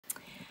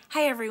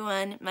Hi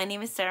everyone, my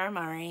name is Sarah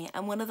Murray.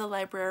 I'm one of the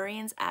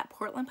librarians at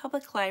Portland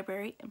Public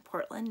Library in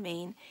Portland,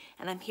 Maine,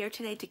 and I'm here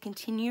today to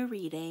continue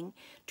reading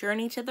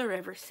Journey to the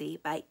River Sea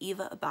by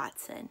Eva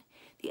Ibbotson.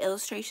 The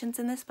illustrations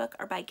in this book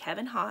are by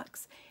Kevin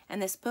Hawkes,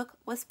 and this book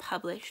was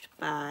published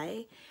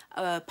by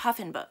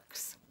Puffin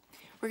Books.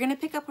 We're going to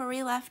pick up where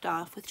we left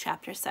off with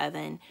Chapter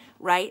 7,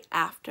 right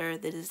after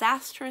the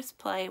disastrous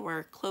play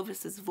where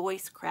Clovis's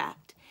voice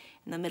cracked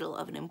in the middle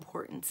of an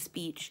important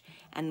speech,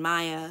 and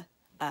Maya,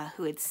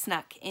 who had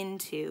snuck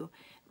into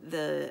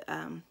the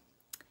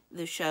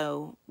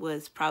show,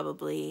 was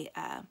probably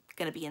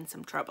going to be in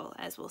some trouble,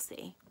 as we'll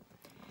see.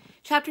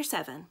 Chapter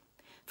 7.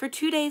 For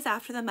 2 days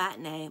after the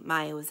matinee,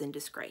 Maya was in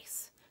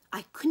disgrace.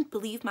 "I couldn't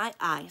believe my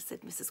eyes,"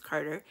 said Mrs.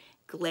 Carter,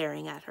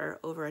 glaring at her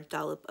over a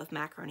dollop of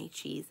macaroni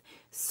cheese,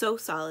 so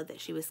solid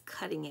that she was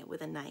cutting it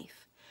with a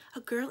knife. "A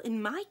girl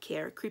in my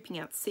care creeping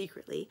out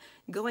secretly,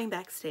 going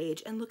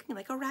backstage, and looking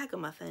like a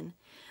ragamuffin.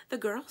 The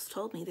girls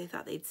told me they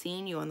thought they'd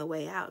seen you on the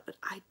way out, but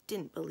I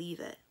didn't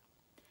believe it."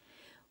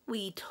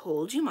 "We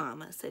told you,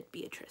 Mama," said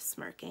Beatrice,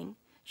 smirking.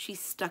 She's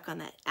stuck on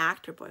that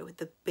actor boy with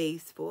the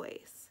bass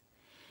voice.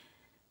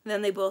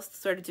 Then they both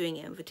started doing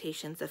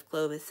invitations of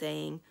Clovis,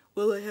 saying,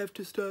 "Well, I have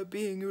to stop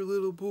being your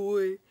little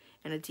boy,"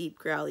 in a deep,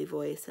 growly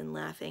voice, and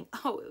laughing.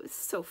 Oh, it was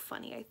so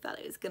funny. I thought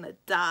I was gonna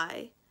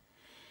die.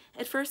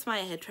 At first,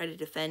 Maya had tried to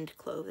defend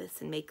Clovis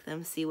and make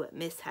them see what the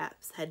mishap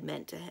had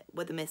meant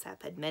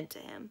to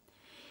him.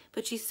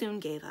 But she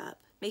soon gave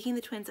up. Making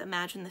the twins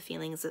imagine the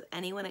feelings of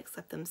anyone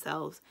except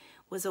themselves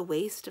was a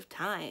waste of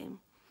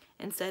time.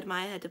 Instead,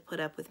 Maya had to put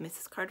up with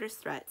Mrs. Carter's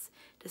threats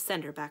to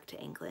send her back to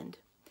England.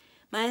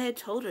 Maya had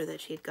told her that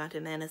she had gone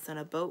to Manus on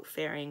a boat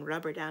ferrying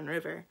rubber down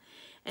river,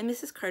 and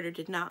Mrs. Carter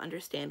did not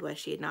understand why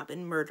she had not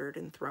been murdered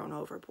and thrown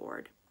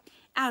overboard.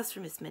 "As for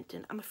Miss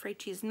Minton, I'm afraid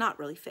she is not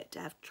really fit to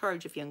have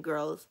charge of young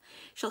girls.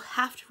 She'll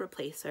have to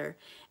replace her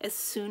as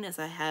soon as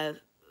I have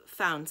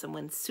found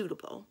someone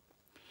suitable."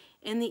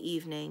 In the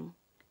evening,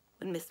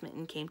 when Miss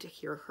Minton came to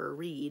hear her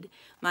read,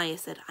 Maya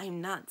said,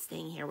 "I'm not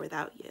staying here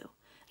without you.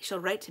 I shall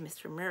write to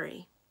Mr.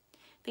 Murray.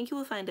 I think you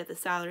will find at the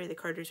salary the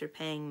Carters are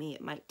paying me,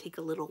 it might take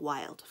a little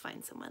while to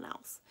find someone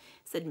else,"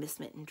 said Miss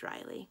Minton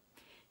dryly.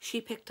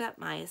 She picked up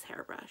Maya's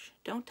hairbrush.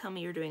 "Don't tell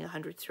me you're doing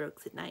 100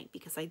 strokes at night,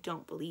 because I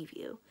don't believe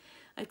you.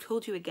 I've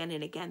told you again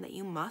and again that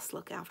you must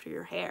look after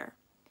your hair."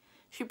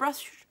 She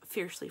brushed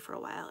fiercely for a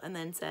while and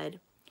then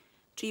said,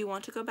 "Do you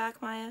want to go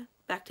back, Maya?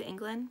 Back to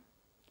England?"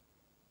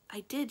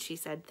 "I did," she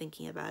said,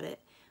 thinking about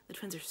it. "The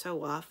twins are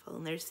so awful,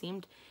 and there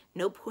seemed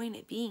no point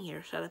at being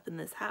here shut up in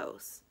this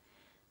house.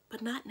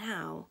 But not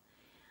now.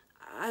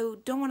 I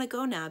don't want to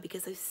go now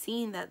because I've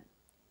seen that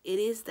it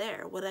is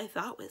there, what I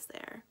thought was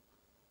there."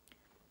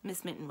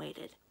 Miss Minton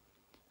waited.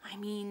 "I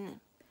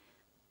mean,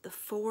 the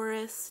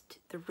forest,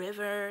 the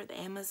river, the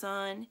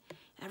Amazon,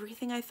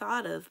 everything I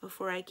thought of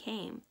before I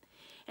came,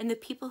 and the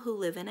people who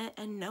live in it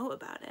and know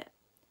about it."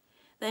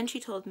 Then she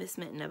told Miss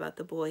Minton about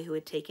the boy who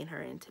had taken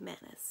her into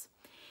Manus.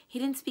 "He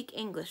didn't speak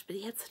English, but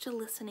he had such a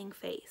listening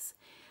face.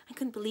 I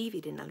couldn't believe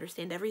he didn't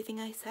understand everything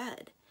I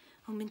said.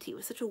 Oh, Minty, it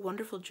was such a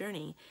wonderful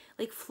journey,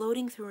 like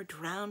floating through a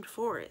drowned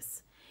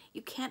forest.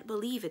 You can't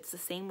believe it's the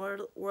same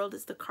world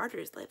as the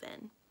Carters live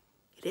in."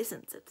 "It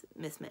isn't," said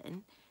Miss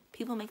Minton.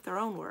 "People make their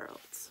own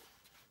worlds."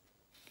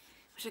 "I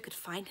wish I could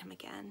find him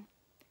again."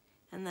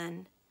 And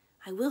then,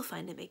 "I will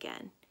find him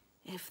again,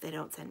 if they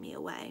don't send me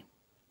away."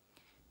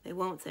 "They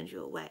won't send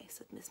you away,"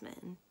 said Miss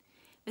Minton.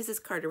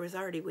 Mrs. Carter was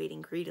already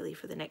waiting greedily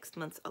for the next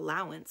month's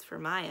allowance for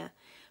Maya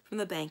from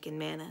the bank in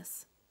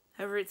Manus.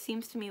 "However, it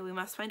seems to me we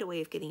must find a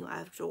way of getting you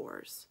out of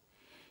doors."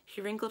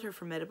 She wrinkled her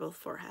formidable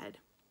forehead.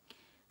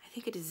 "I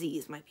think a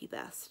disease might be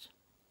best.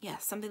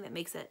 Yes, something that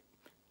makes it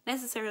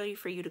necessary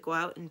for you to go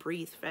out and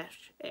breathe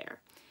fresh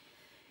air.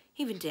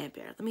 Even damp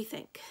air. Let me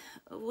think.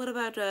 What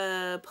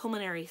about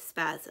pulmonary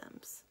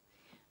spasms?"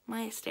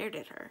 Maya stared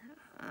at her.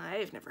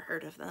 "I've never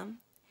heard of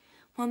them."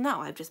 "Well,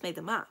 no, I've just made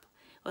them up.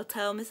 Well,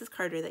 tell Mrs.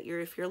 Carter that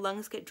if your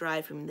lungs get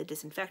dry from the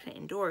disinfectant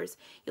indoors,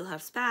 you'll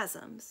have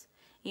spasms.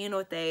 You know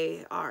what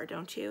they are,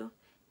 don't you?"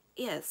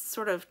 "Yes,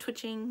 sort of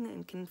twitching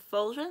and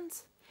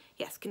convulsions?"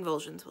 "Yes,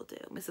 convulsions will do.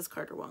 Mrs.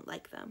 Carter won't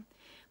like them.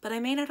 But I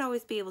may not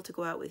always be able to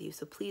go out with you,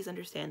 so please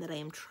understand that I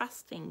am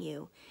trusting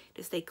you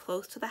to stay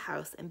close to the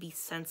house and be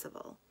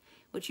sensible,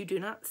 which you do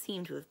not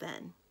seem to have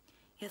been."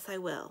 "Yes, I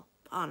will,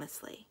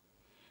 honestly."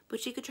 But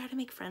she could try to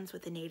make friends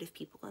with the native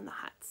people in the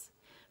huts.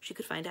 She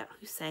could find out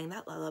who sang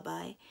that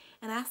lullaby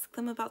and ask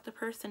them about the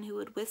person who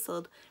had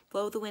whistled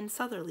 "Blow the Wind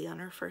Southerly" on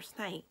her first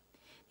night.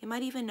 They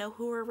might even know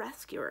who her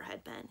rescuer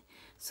had been,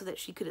 so that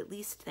she could at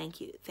least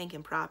thank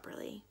him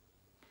properly.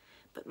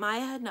 But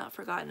Maya had not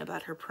forgotten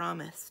about her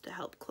promise to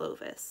help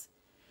Clovis.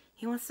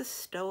 "He wants to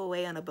stow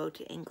away on a boat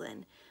to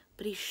England,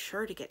 but he's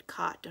sure to get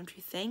caught, don't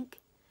you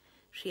think?"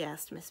 she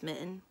asked Miss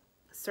Minton.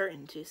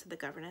 "Certain to," said the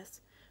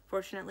governess.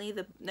 "Fortunately,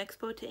 the next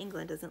boat to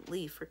England doesn't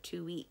leave for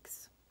 2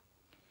 weeks."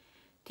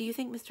 "Do you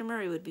think Mr.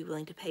 Murray would be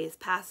willing to pay his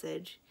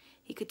passage?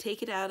 He could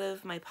take it out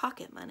of my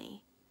pocket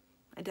money."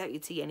 "I doubt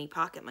you'd see any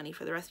pocket money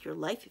for the rest of your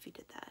life if you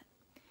did that."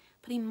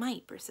 "But he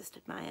might,"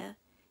 persisted Maya.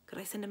 "Could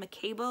I send him a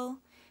cable?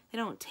 They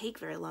don't take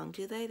very long,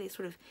 do they? They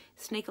sort of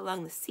snake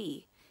along the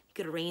sea. He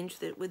could arrange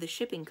with the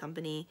shipping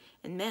company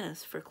in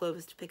Manus for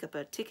Clovis to pick up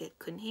a ticket,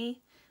 couldn't he?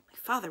 My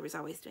father was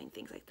always doing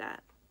things like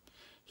that.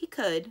 He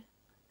could,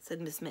 said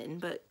Miss Mitten,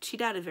 but she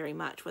doubted very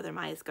much whether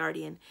Maya's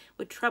guardian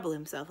would trouble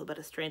himself about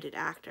a stranded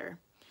actor.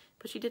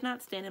 But she did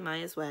not stand in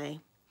Maya's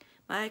way.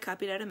 Maya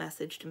copied out a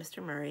message to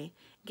Mr. Murray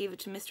and gave it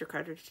to Mr.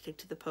 Carter to take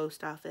to the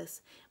post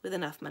office with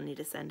enough money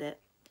to send it.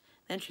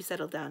 Then she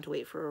settled down to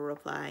wait for a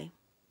reply.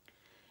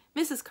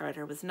 Mrs.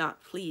 Carter was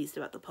not pleased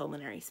about the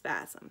pulmonary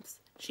spasms.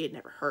 She had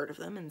never heard of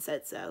them and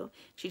said so.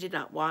 She did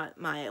not want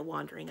Maya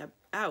wandering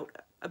about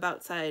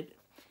outside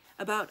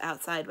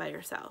by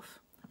herself.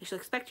 I shall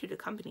expect you to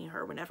accompany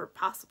her whenever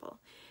possible,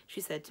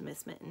 she said to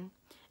Miss Mitten,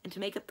 and to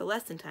make up the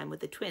lesson time with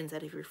the twins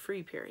out of your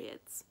free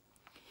periods.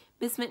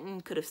 Miss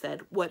Mitten could have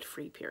said, what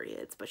free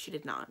periods, but she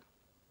did not.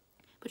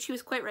 But she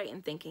was quite right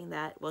in thinking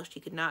that, while she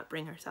could not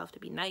bring herself to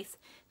be nice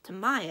to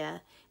Maya,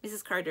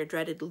 Mrs. Carter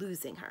dreaded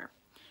losing her.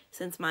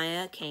 Since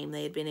Maya came,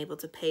 they had been able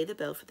to pay the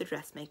bill for the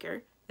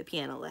dressmaker, the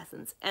piano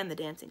lessons, and the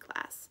dancing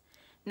class.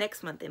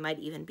 Next month, they might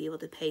even be able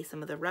to pay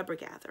some of the rubber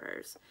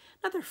gatherers.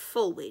 Not their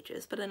full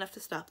wages, but enough to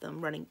stop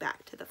them running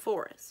back to the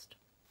forest.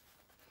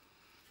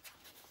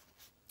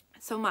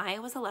 So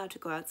Maya was allowed to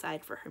go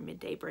outside for her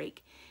midday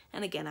break,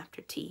 and again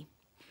after tea.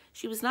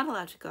 She was not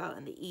allowed to go out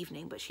in the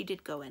evening, but she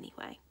did go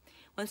anyway.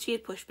 Once she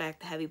had pushed back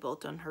the heavy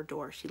bolt on her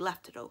door, she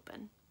left it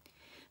open.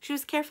 She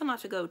was careful not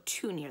to go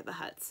too near the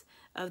huts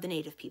of the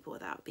native people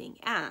without being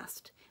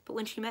asked, but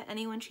when she met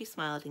anyone, she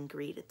smiled and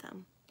greeted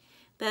them.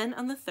 Then,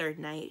 on the third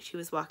night, she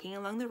was walking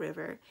along the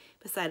river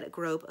beside a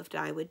grove of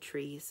dyewood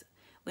trees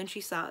when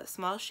she saw a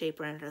small shape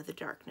run out of the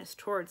darkness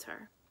towards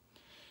her.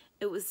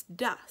 It was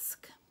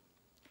dusk,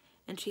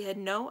 and she had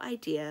no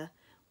idea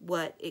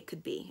what it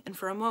could be, and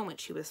for a moment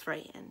she was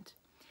frightened.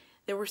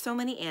 There were so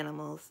many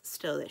animals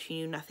still that she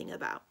knew nothing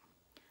about.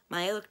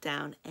 Maya looked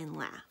down and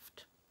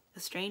laughed. The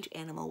strange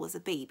animal was a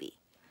baby.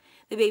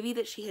 The baby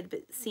that she had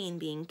seen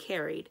being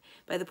carried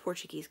by the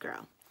Portuguese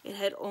girl. It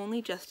had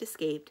only just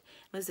escaped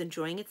and was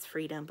enjoying its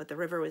freedom, but the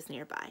river was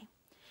nearby.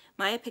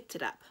 Maya picked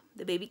it up.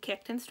 The baby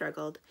kicked and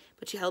struggled,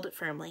 but she held it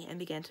firmly and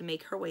began to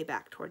make her way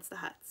back towards the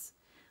huts.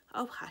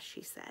 "Oh, hush,"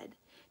 she said.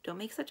 "Don't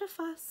make such a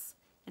fuss."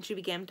 And she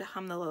began to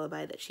hum the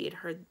lullaby that she had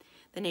heard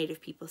the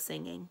native people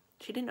singing.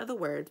 She didn't know the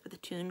words, but the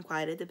tune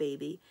quieted the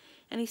baby,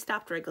 and he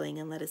stopped wriggling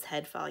and let his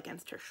head fall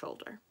against her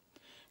shoulder.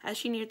 As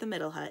she neared the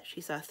middle hut,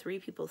 she saw 3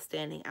 people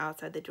standing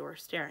outside the door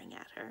staring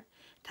at her.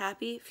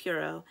 Tappy,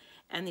 Furo,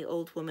 and the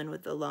old woman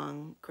with the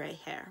long gray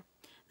hair.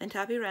 Then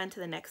Tappy ran to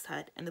the next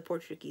hut, and the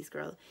Portuguese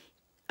girl,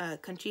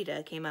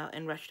 Conchita, came out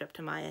and rushed up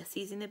to Maya,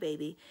 seizing the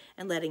baby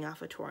and letting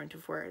off a torrent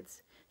of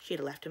words. She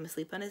had left him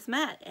asleep on his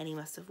mat, and he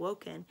must have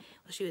woken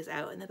while she was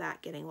out in the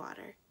back getting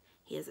water.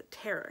 He is a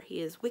terror.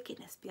 He is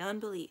wickedness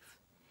beyond belief.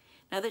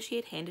 Now that she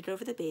had handed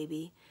over the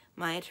baby,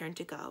 Maya turned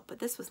to go, but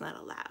this was not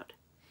allowed.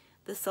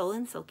 The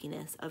sullen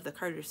sulkiness of the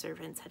Carter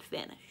servants had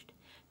vanished.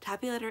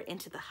 Tappy led her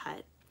into the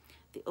hut.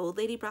 The old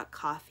lady brought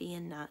coffee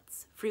and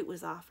nuts. Fruit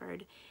was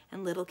offered,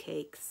 and little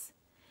cakes.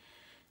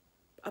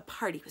 A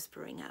party was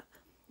brewing up.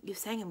 "You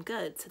sang him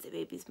good," said the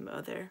baby's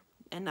mother,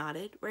 and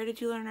nodded. "Where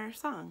did you learn our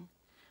song?"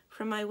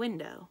 "From my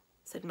window,"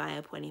 said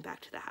Maya, pointing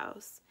back to the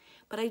house.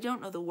 "But I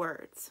don't know the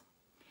words."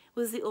 It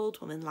was the old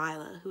woman,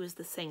 Lila, who was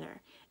the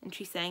singer, and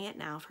she sang it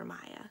now for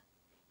Maya.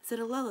 "Is it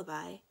a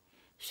lullaby?"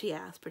 she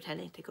asked,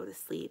 pretending to go to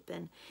sleep,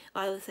 and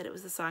Lila said it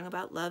was a song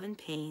about love and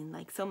pain,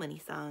 like so many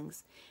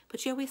songs, but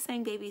she always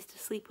sang babies to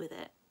sleep with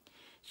it.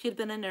 She had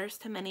been a nurse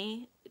to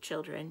many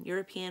children,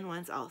 European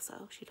ones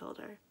also, she told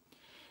her.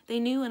 They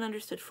knew and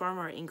understood far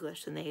more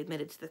English than they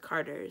admitted to the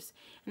Carters,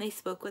 and they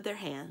spoke with their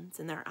hands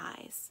and their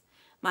eyes.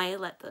 Maya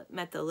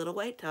met the little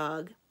white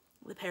dog,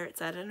 the parrot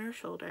sat on her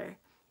shoulder,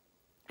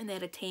 and they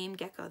had a tame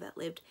gecko that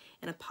lived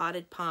in a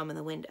potted palm in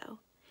the window.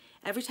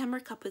 Every time her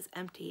cup was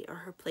empty or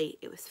her plate,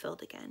 it was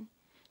filled again.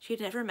 She had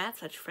never met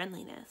such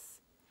friendliness.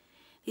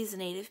 These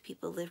native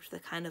people lived the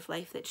kind of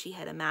life that she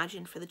had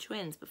imagined for the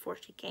twins before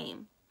she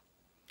came.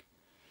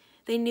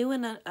 They knew,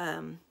 and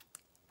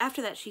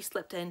after that she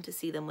slipped in to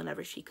see them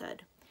whenever she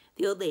could.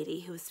 The old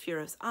lady, who was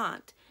Furo's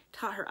aunt,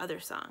 taught her other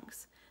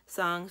songs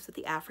that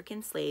the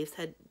African slaves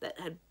that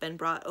had been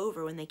brought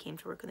over when they came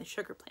to work on the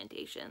sugar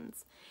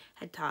plantations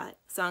had taught,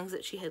 songs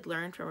that she had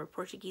learned from her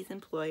Portuguese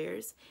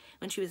employers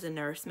when she was a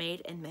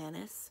nursemaid in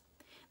Manus.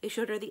 They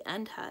showed her the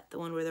end hut, the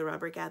one where the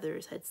rubber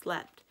gatherers had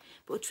slept,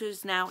 but which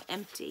was now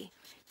empty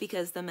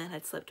because the men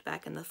had slipped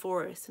back in the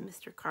forest and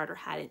Mr. Carter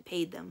hadn't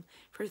paid them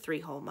for 3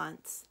 whole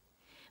months.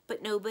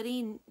 But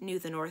nobody knew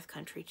the North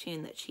Country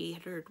tune that she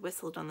had heard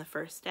whistled on the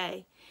first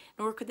day,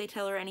 nor could they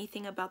tell her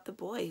anything about the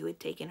boy who had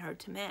taken her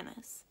to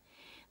Manus.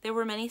 There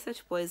were many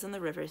such boys on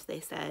the rivers, they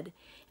said,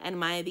 and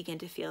Maya began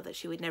to feel that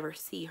she would never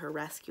see her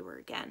rescuer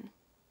again.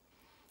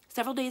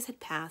 Several days had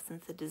passed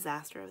since the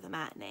disaster of the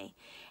matinee,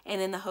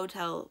 and in the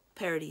Hotel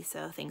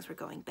Paradiso things were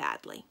going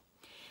badly.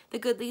 The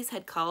Goodleys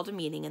had called a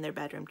meeting in their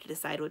bedroom to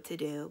decide what to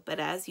do, but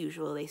as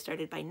usual they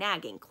started by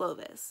nagging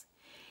Clovis.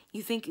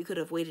 "You think you could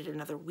have waited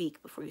another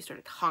week before you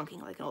started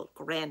honking like an old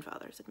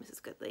grandfather," said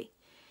Mrs. Goodley.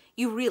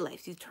 You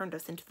realize you turned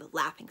us into the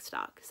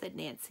laughingstock, said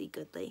Nancy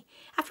Goodley.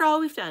 After all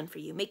we've done for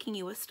you, making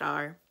you a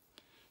star.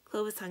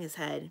 Clovis hung his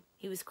head.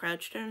 He was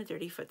crouched on a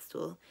dirty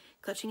footstool,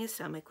 clutching his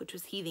stomach, which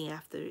was heaving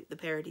after the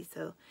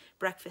Paradiso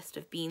breakfast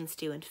of bean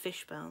stew and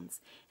fish bones,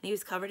 and he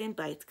was covered in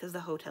bites because the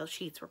hotel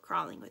sheets were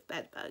crawling with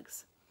bed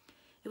bugs.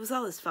 It was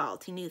all his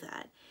fault, he knew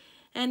that,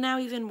 and now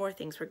even more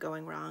things were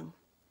going wrong.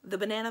 The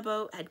banana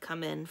boat had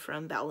come in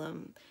from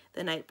Belém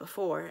the night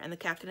before, and the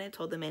captain had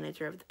told the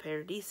manager of the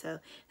Paradiso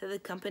that the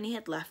company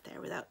had left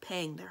there without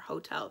paying their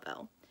hotel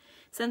bill.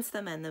 Since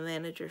then, the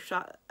manager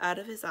shot out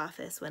of his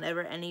office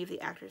whenever any of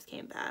the actors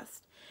came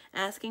past,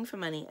 asking for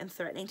money and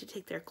threatening to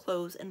take their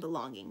clothes and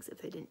belongings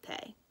if they didn't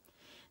pay.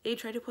 They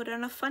tried to put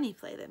on a funny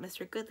play that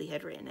Mr. Goodley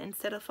had written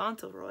instead of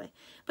Fauntleroy,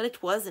 but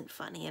it wasn't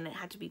funny and it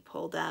had to be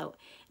pulled out.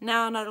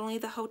 Now, not only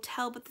the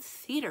hotel, but the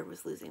theater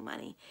was losing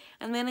money,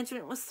 and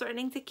management was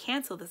threatening to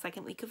cancel the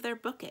second week of their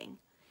booking.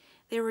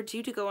 They were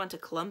due to go on to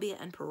Colombia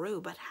and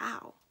Peru, but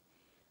how?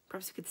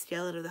 Perhaps you could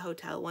steal out of the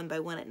hotel one by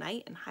one at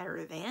night and hire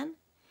a van?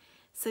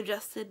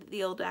 Suggested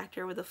the old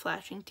actor with the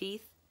flashing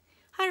teeth.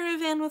 Hire a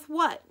van with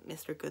what?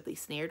 Mr. Goodley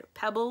sneered.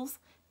 Pebbles?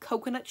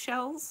 Coconut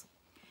shells?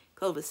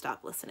 Clovis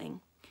stopped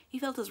listening. He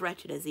felt as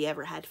wretched as he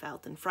ever had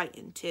felt, and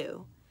frightened,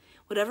 too.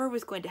 Whatever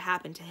was going to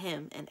happen to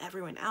him and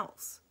everyone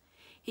else.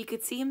 He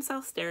could see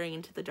himself staring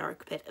into the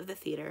dark pit of the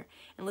theater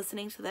and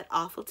listening to that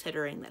awful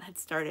tittering that had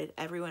started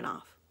everyone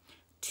off.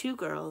 Two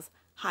girls,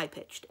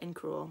 high-pitched and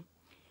cruel.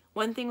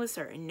 One thing was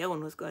certain, no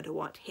one was going to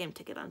want him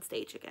to get on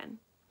stage again.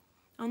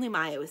 Only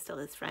Maya was still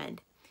his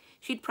friend.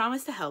 She'd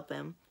promised to help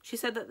him. She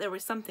said that there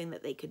was something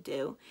that they could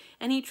do,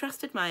 and he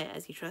trusted Maya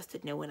as he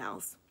trusted no one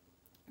else.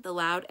 The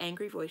loud,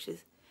 angry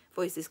voices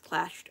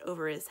clashed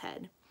over his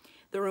head.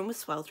 The room was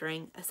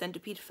sweltering. A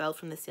centipede fell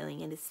from the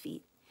ceiling at his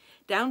feet.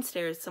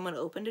 Downstairs, someone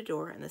opened a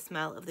door, and the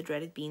smell of the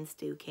dreaded bean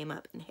stew came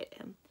up and hit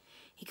him.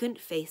 He couldn't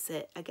face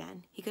it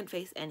again. He couldn't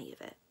face any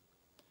of it.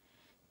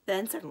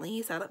 Then, suddenly,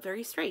 he sat up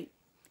very straight.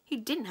 He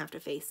didn't have to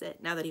face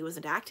it, now that he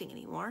wasn't acting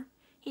anymore.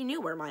 He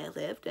knew where Maya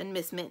lived, and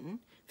Miss Minton,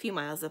 a few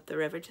miles up the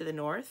river to the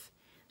north.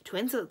 The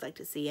twins would like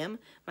to see him,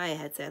 Maya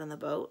had said on the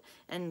boat,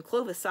 and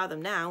Clovis saw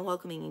them now,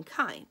 welcoming and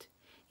kind.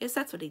 Yes,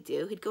 that's what he'd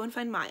do. He'd go and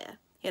find Maya.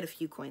 He had a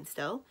few coins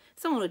still.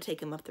 Someone would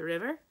take him up the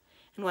river,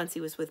 and once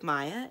he was with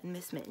Maya and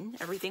Miss Minton,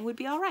 everything would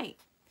be all right.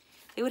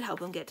 They would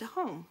help him get to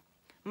home.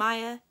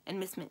 Maya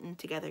and Miss Minton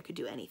together could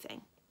do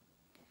anything.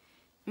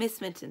 Miss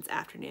Minton's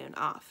afternoon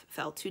off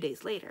fell 2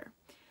 days later.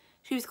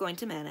 She was going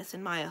to Manus,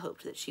 and Maya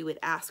hoped that she would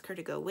ask her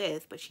to go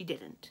with, but she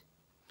didn't.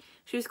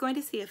 She was going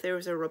to see if there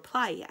was a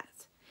reply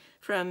yet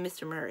from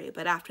Mr. Murray,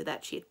 but after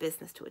that she had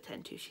business to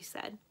attend to, she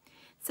said.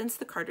 Since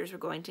the Carters were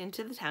going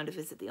into the town to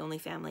visit the only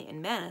family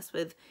in Manus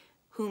with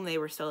whom they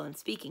were still on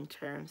speaking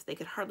terms, they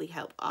could hardly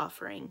help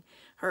offering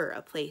her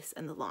a place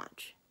in the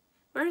launch.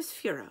 "Where is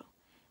Furo?"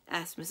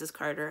 asked Mrs.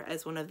 Carter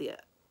as one of the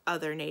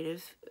other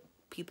native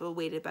people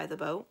waited by the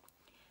boat.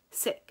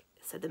 "Sick,"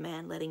 said the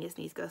man, letting his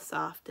knees go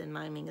soft and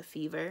miming a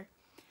fever.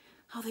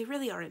 "Oh, they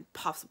really are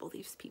impossible,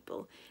 these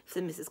people,"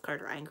 said Mrs.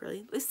 Carter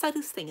angrily. "They say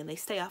this thing and they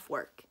stay off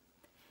work."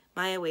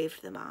 Maya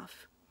waved them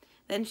off.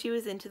 Then she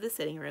was into the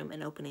sitting room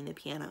and opening the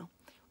piano.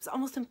 It was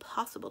almost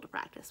impossible to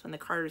practice when the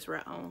Carters were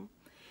at home.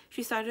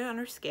 She started on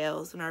her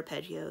scales and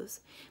arpeggios,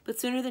 but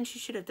sooner than she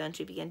should have done,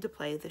 she began to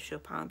play the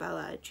Chopin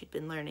ballade she'd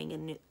been learning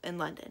in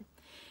London.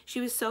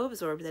 She was so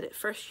absorbed that at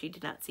first she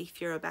did not see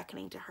Furo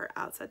beckoning to her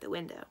outside the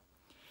window.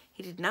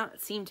 He did not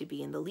seem to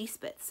be in the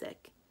least bit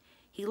sick.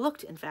 He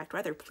looked, in fact,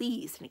 rather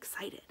pleased and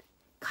excited.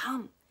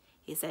 "Come,"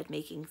 he said,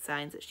 making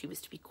signs that she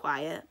was to be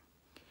quiet.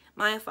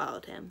 Maya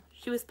followed him.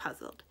 She was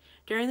puzzled.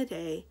 During the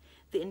day,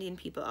 the Indian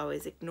people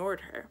always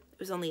ignored her. It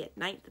was only at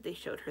night that they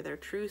showed her their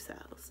true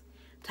selves.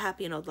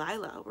 Tappy and old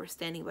Lila were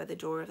standing by the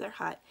door of their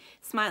hut,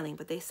 smiling,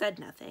 but they said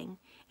nothing,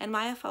 and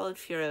Maya followed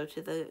Furo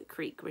to the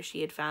creek where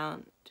she had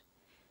found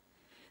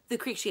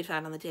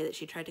on the day that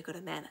she tried to go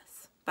to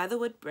Manus. By the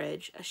wood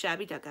bridge, a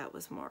shabby dugout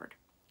was moored.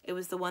 It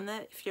was the one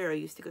that Furo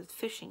used to go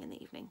fishing in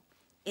the evening.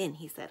 "In,"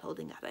 he said,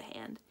 holding out a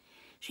hand.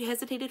 She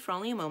hesitated for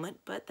only a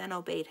moment, but then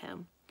obeyed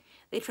him.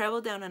 They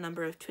traveled down a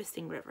number of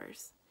twisting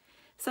rivers.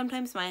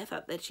 Sometimes Maya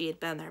thought that she had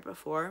been there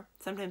before.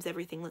 Sometimes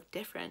everything looked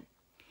different.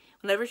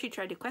 Whenever she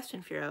tried to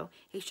question Furo,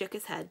 he shook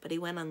his head, but he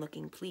went on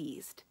looking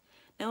pleased.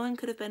 No one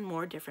could have been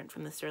more different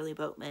from the surly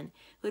boatman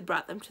who had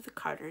brought them to the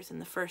Carters in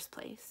the first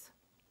place.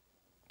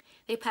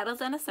 They paddled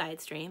down a side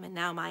stream, and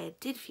now Maya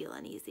did feel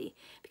uneasy,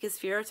 because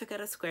Furo took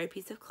out a square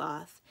piece of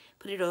cloth,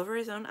 put it over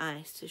his own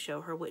eyes to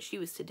show her what she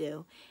was to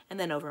do, and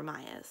then over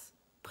Maya's.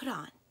 "Put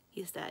on,"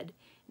 he said,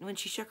 and when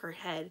she shook her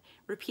head,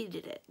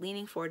 repeated it,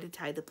 leaning forward to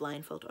tie the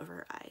blindfold over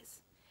her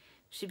eyes.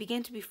 She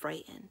began to be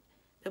frightened.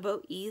 The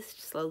boat eased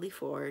slowly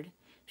forward.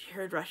 She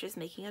heard rushes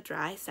making a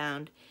dry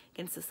sound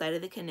against the side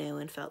of the canoe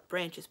and felt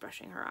branches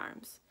brushing her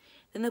arms.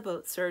 Then the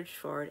boat surged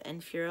forward,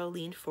 and Furo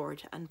leaned forward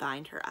to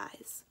unbind her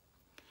eyes.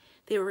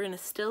 They were in a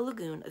still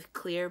lagoon of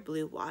clear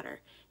blue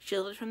water,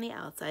 shielded from the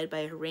outside by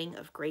a ring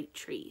of great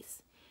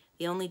trees.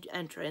 The only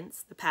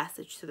entrance, the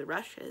passage to the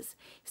rushes,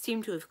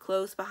 seemed to have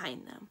closed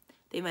behind them.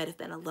 They might have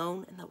been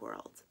alone in the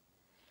world.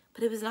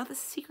 But it was not the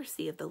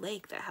secrecy of the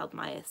lake that held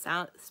Maya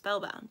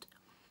spellbound.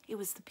 It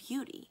was the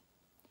beauty.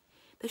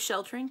 The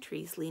sheltering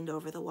trees leaned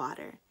over the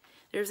water.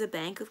 There was a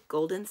bank of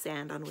golden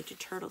sand on which a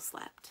turtle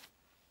slept,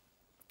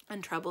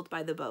 untroubled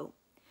by the boat.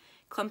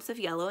 Clumps of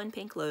yellow and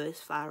pink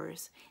lotus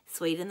flowers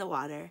swayed in the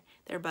water,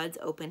 their buds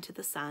open to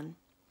the sun.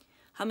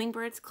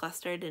 Hummingbirds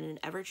clustered in an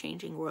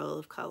ever-changing whirl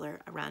of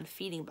color around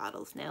feeding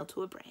bottles nailed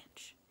to a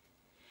branch.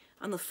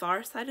 On the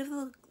far side of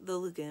the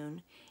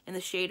lagoon, in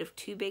the shade of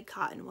two big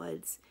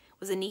cottonwoods,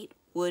 was a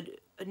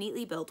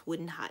neatly built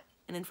wooden hut,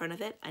 and in front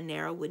of it, a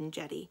narrow wooden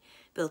jetty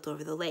built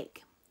over the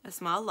lake. A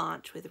small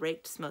launch with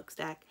raked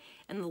smokestack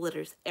and the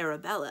letters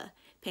Arabella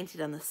painted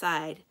on the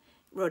side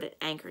rode at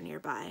anchor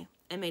nearby,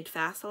 and made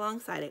fast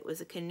alongside it was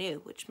a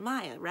canoe which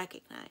Maya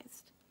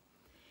recognized.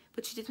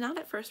 But she did not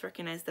at first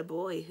recognize the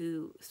boy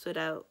who stood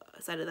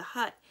outside of the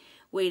hut,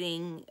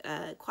 waiting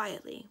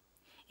quietly.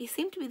 He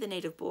seemed to be the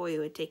native boy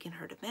who had taken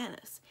her to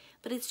Manus,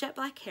 but his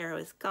jet-black hair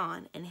was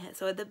gone, and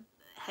so had the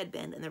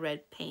headband and the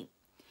red paint.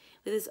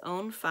 With his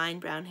own fine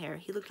brown hair,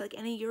 he looked like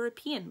any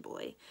European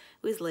boy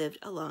who has lived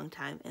a long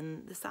time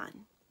in the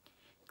sun.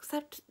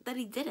 Except that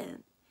he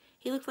didn't.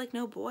 He looked like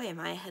no boy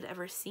Maya had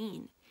ever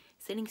seen,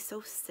 sitting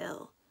so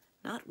still,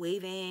 not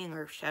waving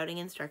or shouting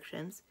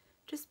instructions,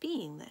 just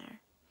being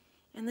there.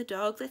 And the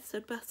dog that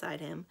stood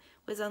beside him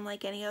was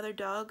unlike any other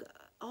dog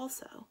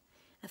also.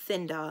 A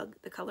thin dog,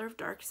 the color of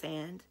dark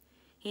sand.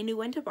 He knew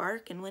when to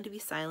bark and when to be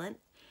silent,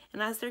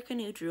 and as their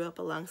canoe drew up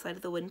alongside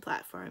of the wooden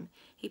platform,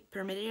 he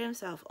permitted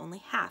himself only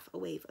half a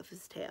wave of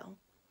his tail.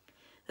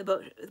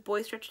 The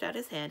boy stretched out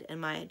his hand, and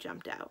Maya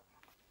jumped out.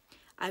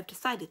 "I've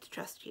decided to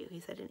trust you,"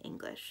 he said in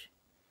English.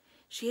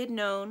 She had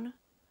known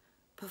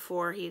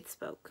before he had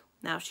spoke.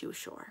 Now she was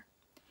sure.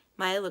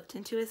 Maya looked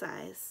into his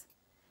eyes.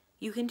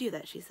 "You can do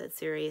that," she said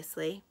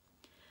seriously.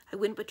 "I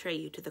wouldn't betray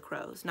you to the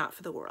crows, not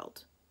for the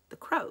world." "The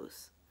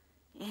crows?"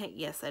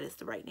 "Yes, that is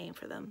the right name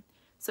for them.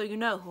 So you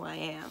know who I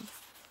am."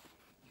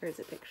 Here's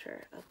a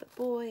picture of the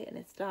boy and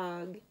his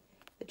dog,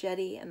 the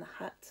jetty and the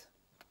hut.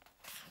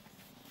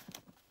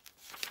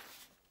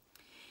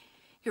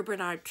 "You're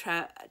Bernard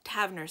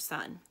Taverner's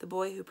son, the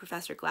boy who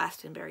Professor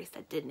Glastonbury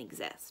said didn't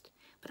exist.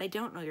 But I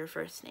don't know your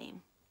first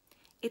name."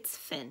 "It's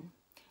Finn.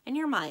 And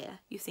you're Maya.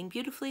 You sing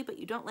beautifully, but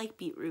you don't like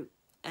beetroot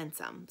and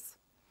sums."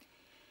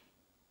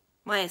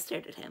 Maya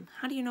stared at him.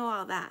 "How do you know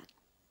all that?"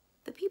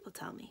 "The people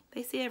tell me.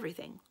 They say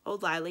everything.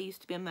 Old Lila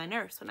used to be my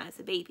nurse when I was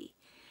a baby.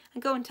 I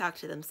go and talk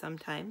to them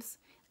sometimes.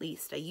 At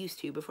least, I used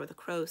to before the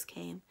crows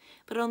came,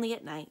 but only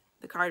at night.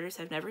 The Carters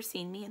have never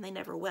seen me, and they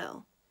never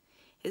will."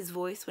 His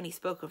voice, when he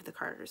spoke of the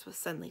Carters, was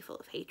suddenly full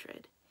of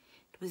hatred.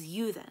 "It was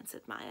you then,"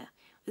 said Maya.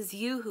 "It was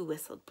you who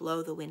whistled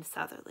 'Blow the Wind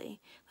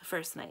Southerly' the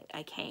first night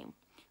I came.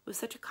 It was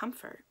such a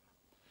comfort."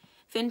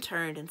 Finn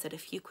turned and said a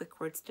few quick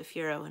words to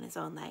Furo in his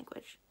own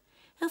language.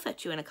 "He'll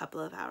fetch you in a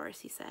couple of hours,"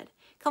 he said.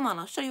 "Come on,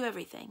 I'll show you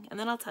everything, and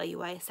then I'll tell you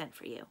why I sent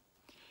for you."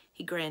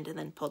 He grinned and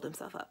then pulled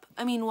himself up.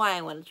 "I mean, why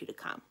I wanted you to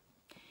come."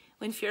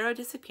 When Furo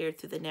disappeared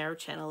through the narrow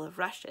channel of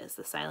rushes,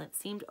 the silence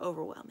seemed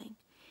overwhelming.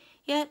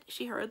 Yet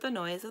she heard the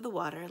noise of the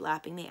water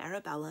lapping the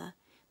Arabella,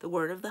 the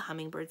whir of the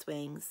hummingbird's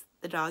wings,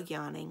 the dog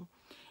yawning.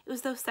 It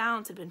was though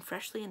sounds had been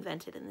freshly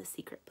invented in this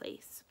secret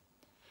place.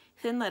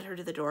 Finn led her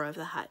to the door of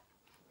the hut.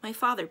 "My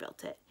father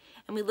built it,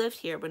 and we lived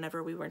here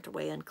whenever we weren't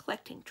away on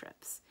collecting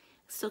trips.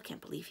 I still can't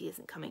believe he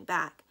isn't coming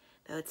back,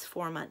 though it's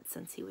 4 months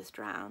since he was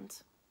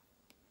drowned."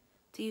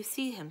 "Do you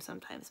see him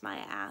sometimes?"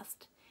 Maya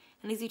asked,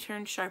 and as he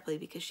turned sharply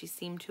because she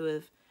seemed to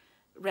have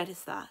read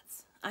his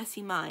thoughts. "I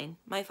see mine,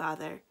 my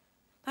father.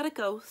 Not a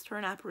ghost or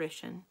an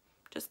apparition,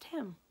 just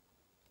him."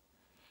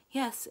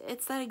 "Yes,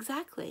 it's that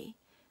exactly.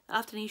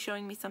 Often he's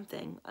showing me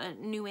something, a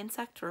new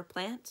insect or a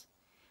plant.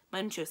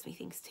 Mine shows me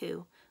things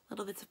too,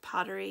 little bits of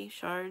pottery,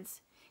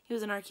 shards. He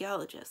was an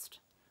archaeologist.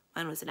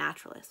 Mine was a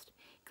naturalist.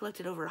 He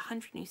collected over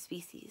 100 new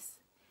species."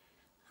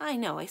 "I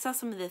know, I saw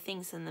some of the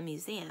things in the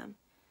museum.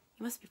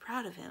 You must be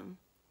proud of him."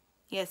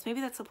 "Yes,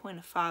 maybe that's the point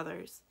of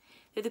fathers.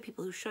 They're the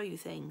people who show you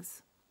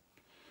things."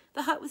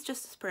 The hut was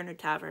just as Bernard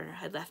Taverner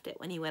had left it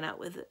when he went out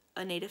with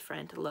a native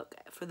friend to look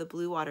for the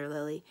blue water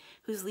lily,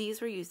 whose leaves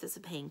were used as a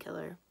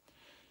painkiller.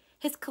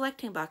 His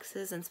collecting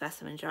boxes and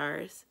specimen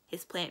jars,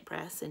 his plant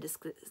press and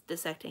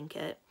dissecting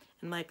kit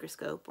and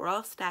microscope were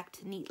all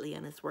stacked neatly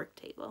on his work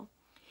table.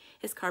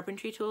 His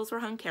carpentry tools were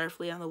hung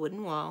carefully on the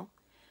wooden wall.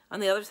 On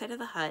the other side of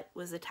the hut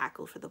was the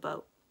tackle for the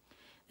boat.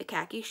 The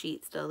khaki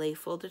sheet still lay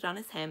folded on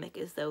his hammock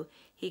as though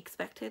he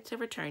expected to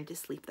return to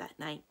sleep that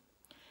night.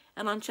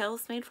 And on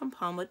shelves made from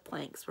palmwood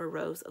planks were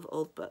rows of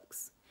old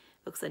books.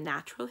 Books on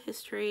natural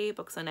history,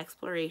 books on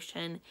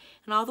exploration,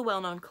 and all the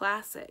well-known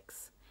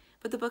classics.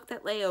 But the book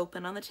that lay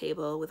open on the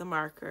table with a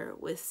marker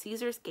was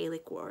Caesar's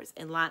Gallic Wars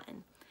in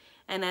Latin,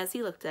 and as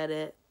he looked at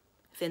it,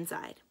 Finn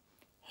sighed.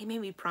 He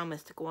made me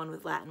promise to go on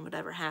with Latin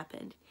whatever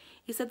happened.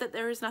 He said that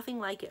there is nothing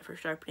like it for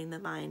sharpening the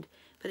mind,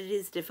 but it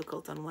is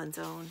difficult on one's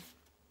own.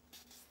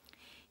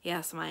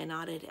 Yes, Maya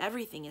nodded.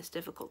 Everything is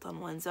difficult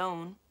on one's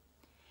own.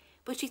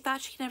 But she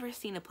thought she'd never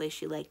seen a place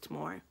she liked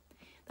more.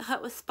 The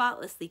hut was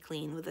spotlessly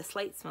clean, with a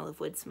slight smell of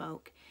wood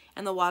smoke,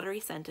 and the watery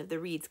scent of the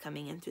reeds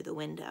coming in through the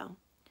window.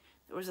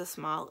 There was a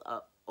small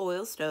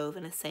oil stove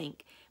and a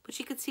sink, but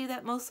she could see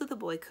that most of the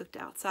boy cooked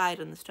outside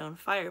on the stone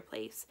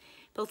fireplace,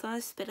 built on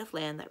a spit of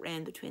land that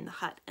ran between the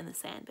hut and the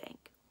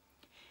sandbank.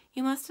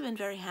 You must have been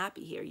very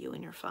happy here, you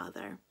and your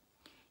father.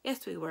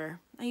 Yes, we were.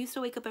 I used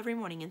to wake up every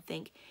morning and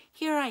think,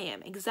 here I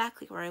am,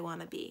 exactly where I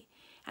want to be,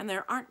 and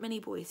there aren't many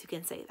boys who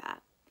can say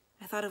that.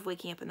 I thought of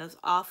waking up in those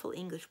awful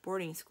English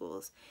boarding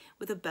schools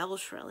with a bell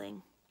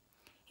shrilling.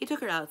 He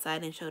took her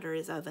outside and showed her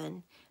his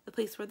oven, the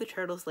place where the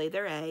turtles laid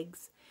their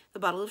eggs, the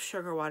bottle of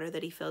sugar water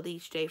that he filled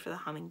each day for the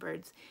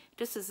hummingbirds,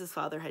 just as his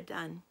father had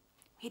done.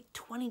 We had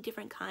 20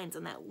 different kinds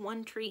on that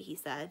one tree, he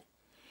said.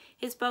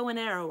 His bow and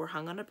arrow were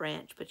hung on a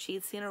branch, but she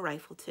had seen a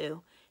rifle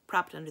too,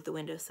 propped under the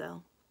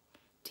windowsill.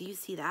 Do you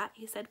see that?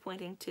 He said,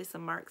 pointing to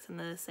some marks in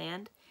the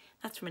sand.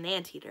 That's from an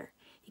anteater.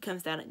 He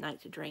comes down at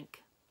night to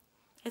drink.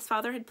 His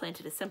father had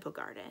planted a simple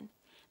garden,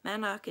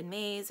 manioc and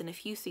maize and a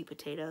few sweet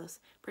potatoes,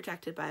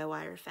 protected by a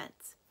wire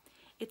fence.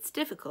 It's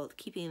difficult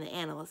keeping the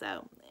animals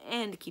out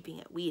and keeping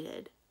it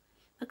weeded.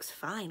 Looks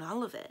fine,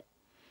 all of it.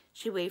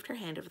 She waved her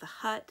hand over the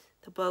hut,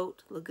 the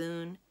boat,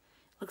 lagoon.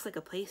 Looks like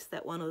a place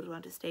that one would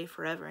want to stay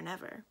forever and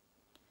ever.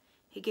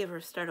 He gave her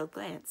a startled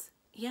glance.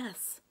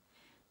 Yes,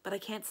 but I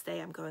can't stay.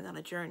 I'm going on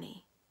a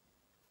journey.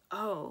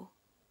 Oh.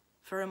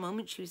 For a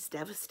moment she was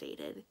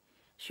devastated.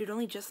 She had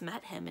only just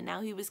met him, and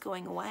now he was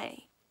going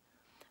away.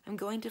 I'm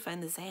going to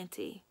find the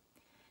Zanti.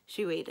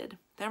 She waited.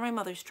 They're my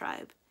mother's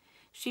tribe.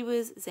 She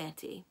was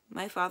Zanti.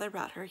 My father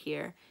brought her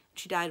here, and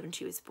she died when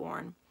she was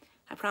born.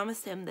 I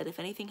promised him that if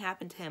anything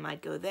happened to him,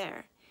 I'd go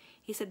there.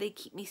 He said they'd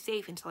keep me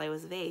safe until I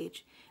was of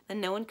age. Then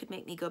no one could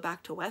make me go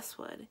back to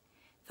Westwood.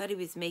 Thought he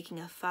was making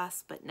a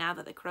fuss, but now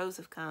that the crows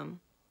have come.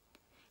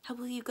 How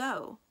will you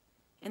go?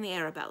 In the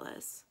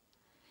Arabellas.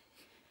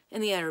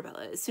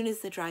 As soon as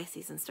the dry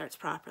season starts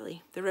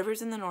properly. The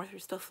rivers in the north are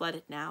still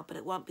flooded now, but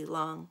it won't be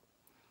long.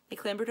 They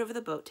clambered over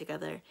the boat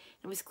together, and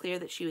it was clear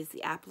that she was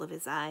the apple of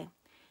his eye.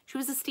 She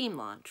was a steam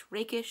launch,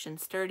 rakish and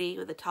sturdy,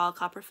 with a tall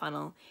copper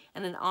funnel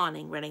and an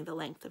awning running the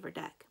length of her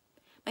deck.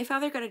 My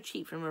father got it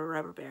cheap from a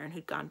rubber baron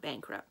who'd gone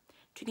bankrupt.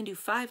 She can do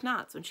 5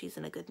 knots when she's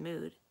in a good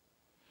mood.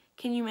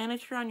 Can you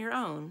manage her on your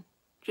own?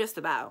 Just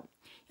about.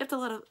 You have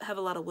to have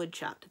a lot of wood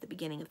chopped at the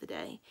beginning of the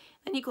day.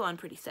 Then you go on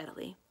pretty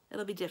steadily.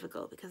 It'll be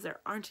difficult because there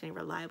aren't any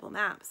reliable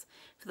maps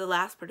for the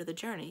last part of the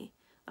journey.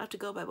 I'll have to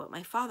go by what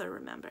my father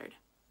remembered.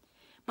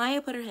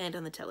 Maya put her hand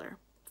on the tiller.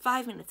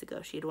 5 minutes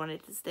ago she had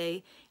wanted to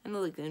stay in the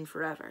lagoon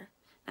forever.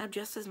 Now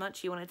just as much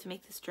she wanted to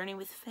make this journey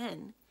with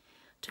Finn.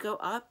 To go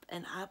up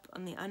and up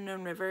on the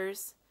unknown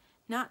rivers.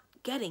 Not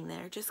getting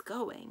there, just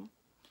going.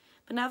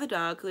 But now the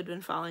dog, who had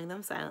been following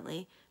them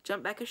silently,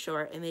 jumped back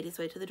ashore and made his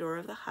way to the door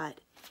of the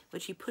hut,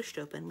 which he pushed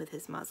open with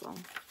his muzzle.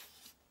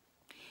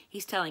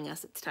 He's telling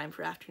us it's time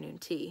for afternoon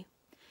tea.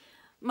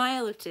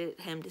 Maya looked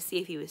at him to see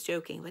if he was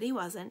joking, but he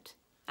wasn't.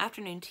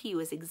 Afternoon tea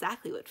was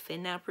exactly what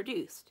Finn now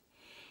produced.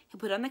 He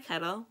put on the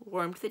kettle,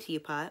 warmed the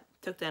teapot,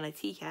 took down a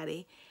tea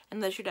caddy, and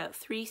measured out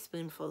 3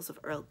 spoonfuls of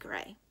Earl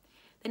Grey.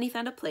 Then he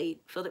found a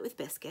plate, filled it with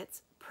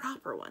biscuits,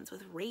 proper ones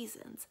with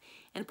raisins,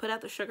 and put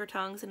out the sugar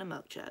tongs and a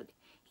milk jug.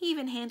 He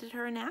even handed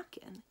her a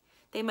napkin.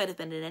 They might have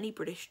been in any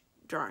British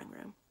drawing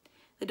room.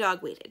 The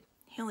dog waited.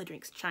 He only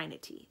drinks China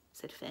tea,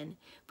 said Finn,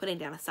 putting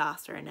down a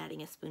saucer and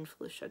adding a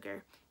spoonful of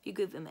sugar. If you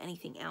give him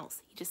anything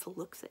else, he just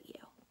looks at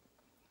you.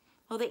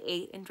 While they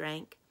ate and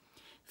drank,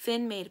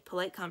 Finn made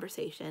polite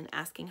conversation,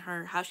 asking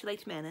her how she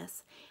liked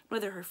Manus and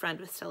whether her friend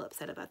was still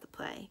upset about the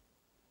play.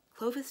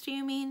 Clovis, do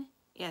you mean?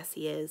 Yes,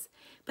 he is.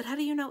 But how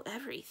do you know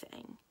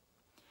everything?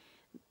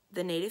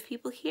 The native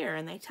people here,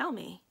 and they tell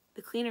me.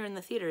 The cleaner in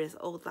the theater is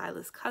old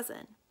Lila's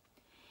cousin.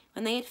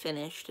 When they had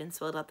finished and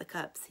swilled out the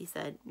cups, he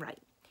said,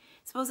 Right.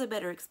 Suppose I'd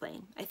better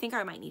explain. I think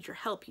I might need your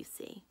help, you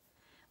see.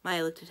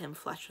 Maya looked at him,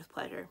 flushed with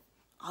pleasure.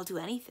 I'll do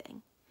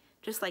anything.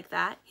 Just like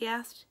that, he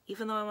asked,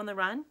 even though I'm on the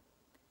run?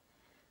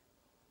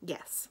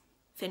 Yes.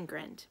 Finn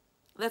grinned.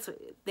 That's what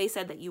they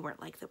said, that you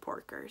weren't like the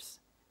porkers.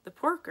 The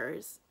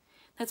porkers?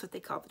 That's what they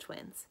call the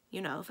twins.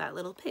 You know, fat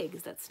little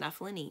pigs that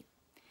snuffle and eat.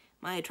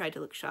 Maya tried to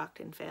look shocked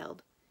and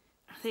failed.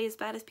 Are they as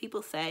bad as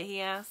people say? He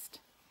asked.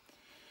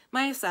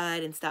 Maya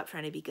sighed and stopped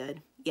trying to be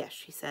good. Yes,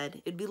 she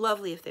said. It'd be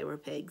lovely if they were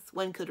pigs.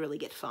 One could really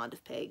get fond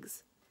of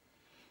pigs.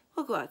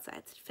 We'll go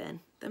outside, said Finn.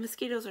 The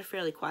mosquitoes are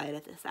fairly quiet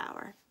at this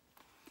hour.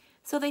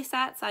 So they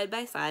sat side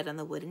by side on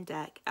the wooden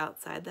deck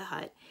outside the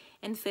hut,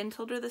 and Finn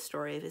told her the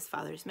story of his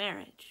father's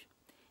marriage.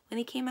 When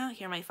he came out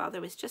here, my father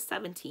was just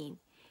 17.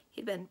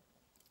 He'd been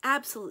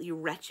absolutely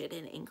wretched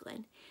in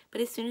England,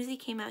 but as soon as he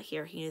came out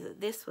here, he knew that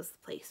this was the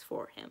place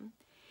for him.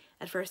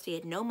 At first, he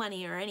had no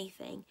money or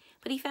anything,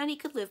 but he found he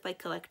could live by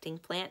collecting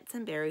plants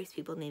and berries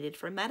people needed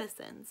for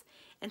medicines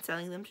and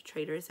selling them to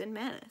traders in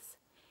Manus.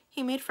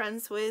 He made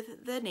friends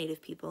with the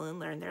native people and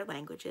learned their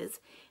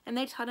languages, and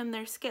they taught him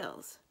their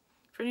skills.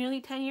 For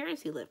nearly 10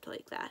 years, he lived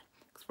like that,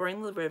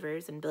 exploring the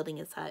rivers and building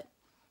his hut.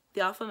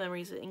 The awful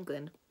memories of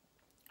England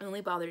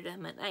only bothered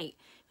him at night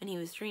when he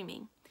was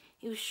dreaming.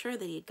 He was sure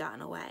that he had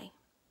gotten away.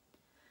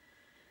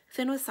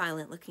 Finn was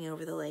silent, looking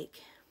over the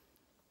lake.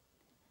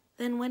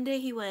 Then one day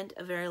he went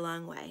a very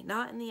long way,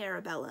 not in the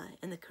Arabella,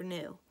 in the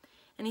canoe,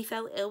 and he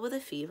fell ill with a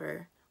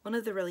fever, one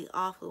of the really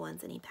awful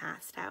ones, and he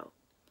passed out.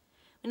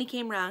 When he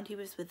came round, he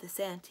was with the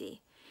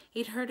Santee.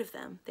 He'd heard of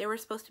them. They were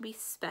supposed to be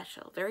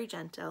special, very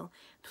gentle,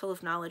 full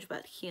of knowledge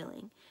about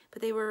healing,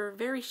 but they were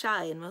very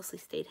shy and mostly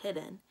stayed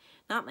hidden.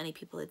 Not many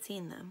people had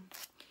seen them.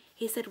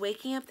 He said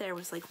waking up there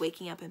was like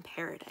waking up in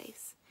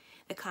paradise.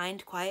 The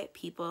kind, quiet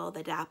people,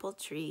 the dappled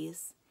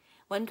trees.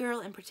 One girl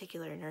in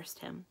particular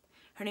nursed him.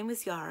 Her name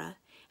was Yara,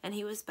 and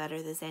he was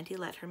better. The Santee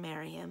let her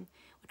marry him,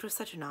 which was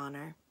such an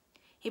honor.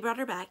 He brought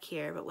her back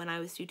here, but when I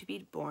was due to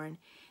be born,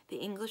 the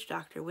English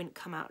doctor wouldn't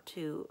come out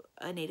to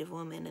a native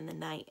woman in the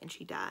night, and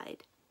she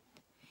died.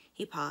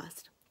 He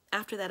paused.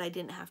 After that, he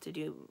didn't have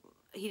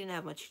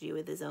much to do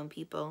with his own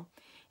people.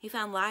 He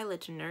found Lila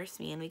to nurse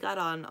me, and we got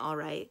on all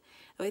right,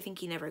 though I think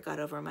he never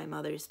got over my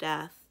mother's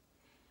death.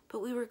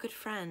 But we were good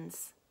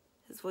friends.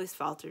 His voice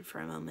faltered for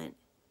a moment.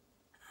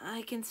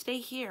 I can stay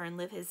here and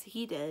live as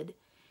he did,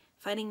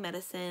 finding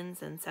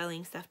medicines and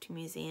selling stuff to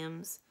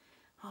museums.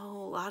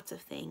 Oh, lots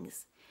of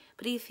things.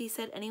 But if he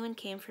said anyone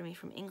came for me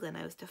from England,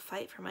 I was to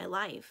fight for my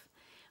life.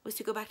 I was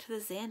to go back to the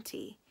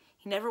Santee.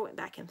 He never went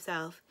back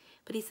himself,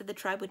 but he said the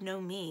tribe would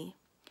know me.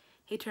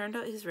 He turned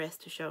out his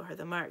wrist to show her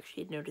the mark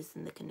she had noticed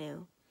in the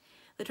canoe.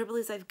 The trouble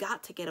is I've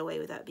got to get away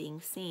without being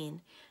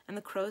seen, and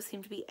the crows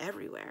seem to be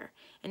everywhere,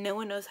 and no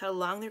one knows how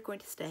long they're going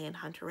to stay and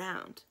hunt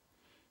around.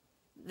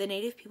 The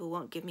native people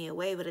won't give me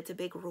away, but it's a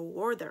big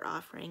reward they're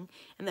offering,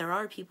 and there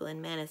are people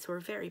in Manus who are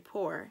very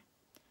poor.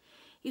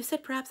 You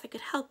said perhaps I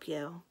could help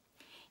you.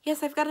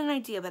 Yes, I've got an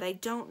idea, but I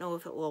don't know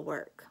if it will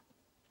work.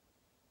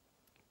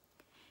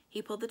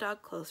 He pulled the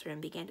dog closer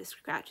and began to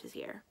scratch his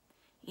ear.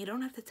 You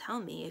don't have to tell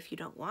me if you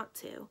don't want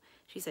to,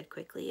 she said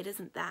quickly. It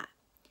isn't that.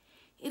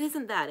 It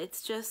isn't that.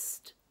 It's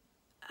just,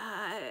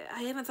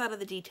 I haven't thought of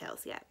the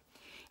details yet.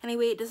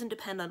 Anyway, it doesn't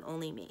depend on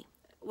only me.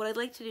 What I'd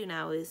like to do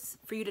now is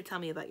for you to tell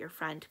me about your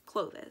friend,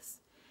 Clovis.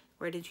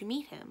 Where did you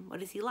meet him?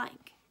 What is he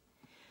like?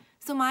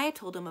 So Maya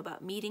told him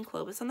about meeting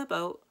Clovis on the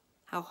boat,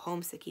 how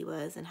homesick he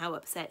was, and how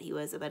upset he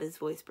was about his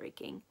voice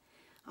breaking.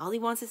 All he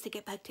wants is to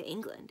get back to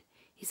England.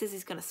 He says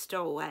he's going to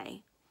stow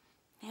away.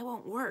 It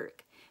won't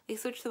work. They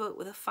search the boat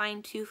with a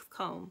fine-tooth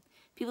comb.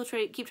 People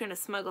keep trying to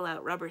smuggle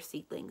out rubber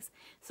seedlings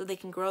so they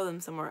can grow them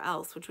somewhere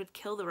else, which would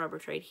kill the rubber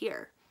trade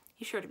here.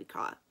 He's sure to be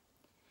caught.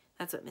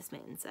 That's what Miss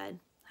Mitten said.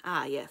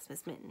 Ah, yes,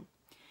 Miss Mitten.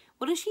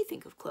 What does she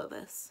think of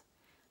Clovis?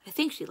 I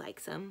think she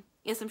likes him.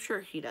 Yes, I'm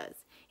sure she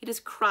does. He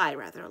does cry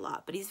rather a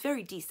lot, but he's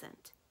very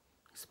decent.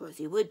 I suppose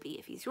he would be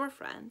if he's your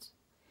friend.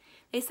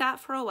 They sat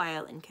for a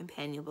while in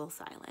companionable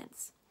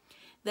silence.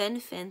 Then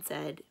Finn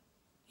said,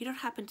 You don't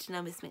happen to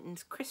know Miss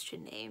Mitten's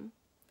Christian name?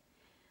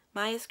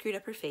 Maya screwed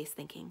up her face,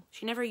 thinking.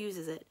 She never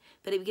uses it,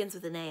 but it begins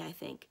with an A, I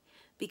think,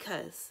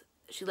 because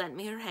she lent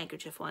me her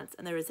handkerchief once,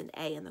 and there was an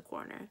A in the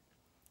corner.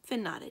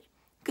 Finn nodded.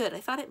 Good, I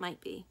thought it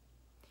might be.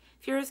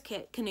 Fura's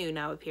canoe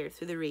now appeared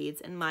through the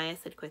reeds, and Maya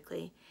said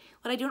quickly,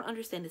 What I don't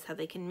understand is how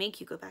they can make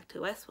you go back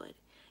to Westwood.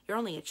 You're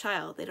only a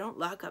child. They don't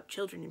lock up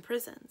children in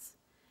prisons.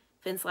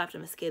 Finn slapped a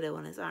mosquito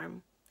on his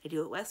arm. They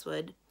do at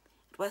Westwood.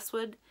 At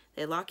Westwood,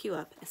 they lock you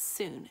up as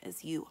soon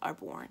as you are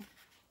born.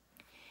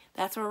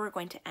 That's where we're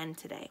going to end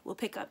today. We'll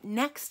pick up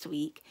next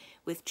week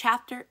with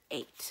Chapter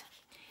 8.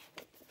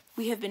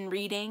 We have been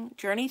reading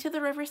Journey to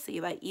the River Sea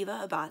by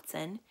Eva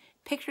Ibbotson,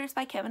 pictures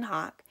by Kevin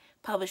Hawk,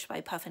 published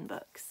by Puffin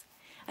Books.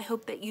 I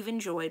hope that you've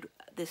enjoyed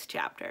this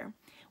chapter.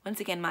 Once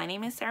again, my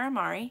name is Sarah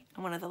Mari.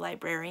 I'm one of the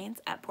librarians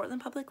at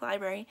Portland Public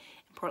Library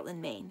in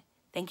Portland, Maine.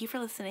 Thank you for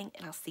listening,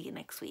 and I'll see you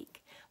next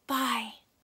week. Bye!